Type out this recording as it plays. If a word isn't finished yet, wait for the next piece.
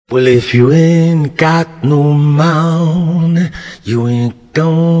Well, if you ain't got no money, you ain't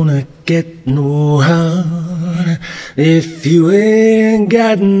gonna get no honey. If you ain't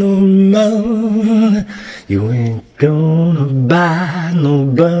got no money, you ain't gonna buy no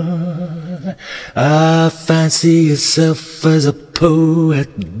bun. Fancy yourself as a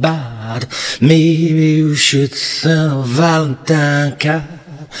poet bard. Maybe you should send a Valentine card.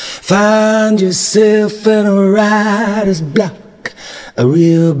 Find yourself in a writer's block, a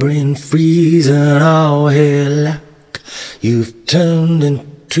real brain freeze and all hell lock. You've turned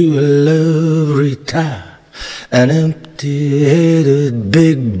into a love retire, an empty-headed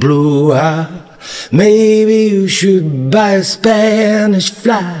big blue heart. Maybe you should buy a Spanish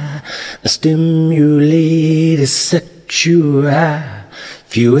fly and stimulate a sexual high.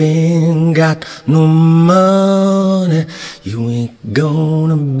 If you ain't got no money, you ain't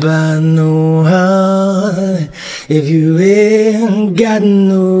gonna buy no honey. If you ain't got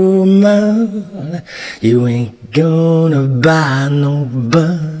no money, you ain't gonna buy no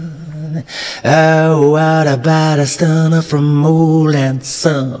bun. Oh, what about a stunner from old and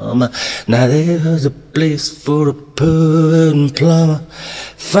summer? Now there's a place for a poet and plumber.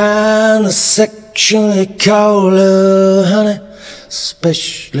 Find a section they call love, honey,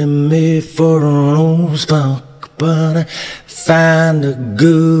 specially made for an old spunk bunny. Find a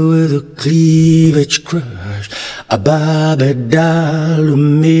girl with a cleavage crush, a Barbie doll to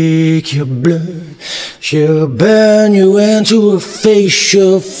make you blush. She'll burn you into a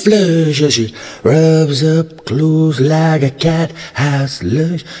facial flush as she rubs up clothes like a cat house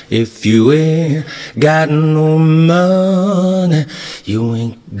lush. If you ain't got no money, you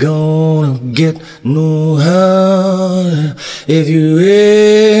ain't gonna get no honey. If you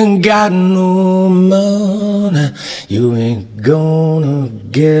ain't got no money, you ain't gonna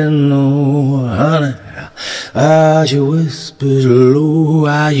get no honey. As your whispers low,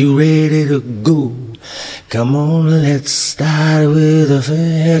 are you ready to go? Come on, let's start with a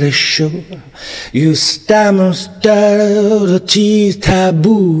fairy show. You stammer, stutter, the teeth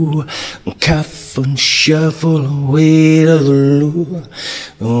taboo, cough and shuffle away to the lure.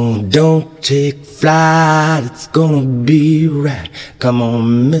 Oh, don't take flight, it's gonna be right. Come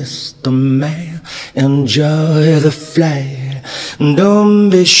on, Mr. Man, enjoy the flight. Don't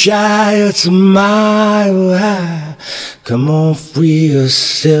be shy, it's a mile high. Come on, free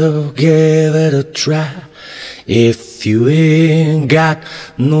yourself, give it a try. If you ain't got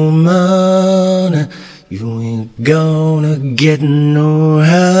no money, you ain't gonna get no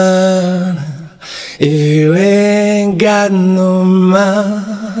honey. If you ain't got no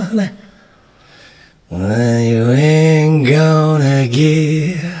money, well, you ain't gonna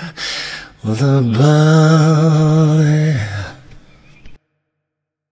get the bun.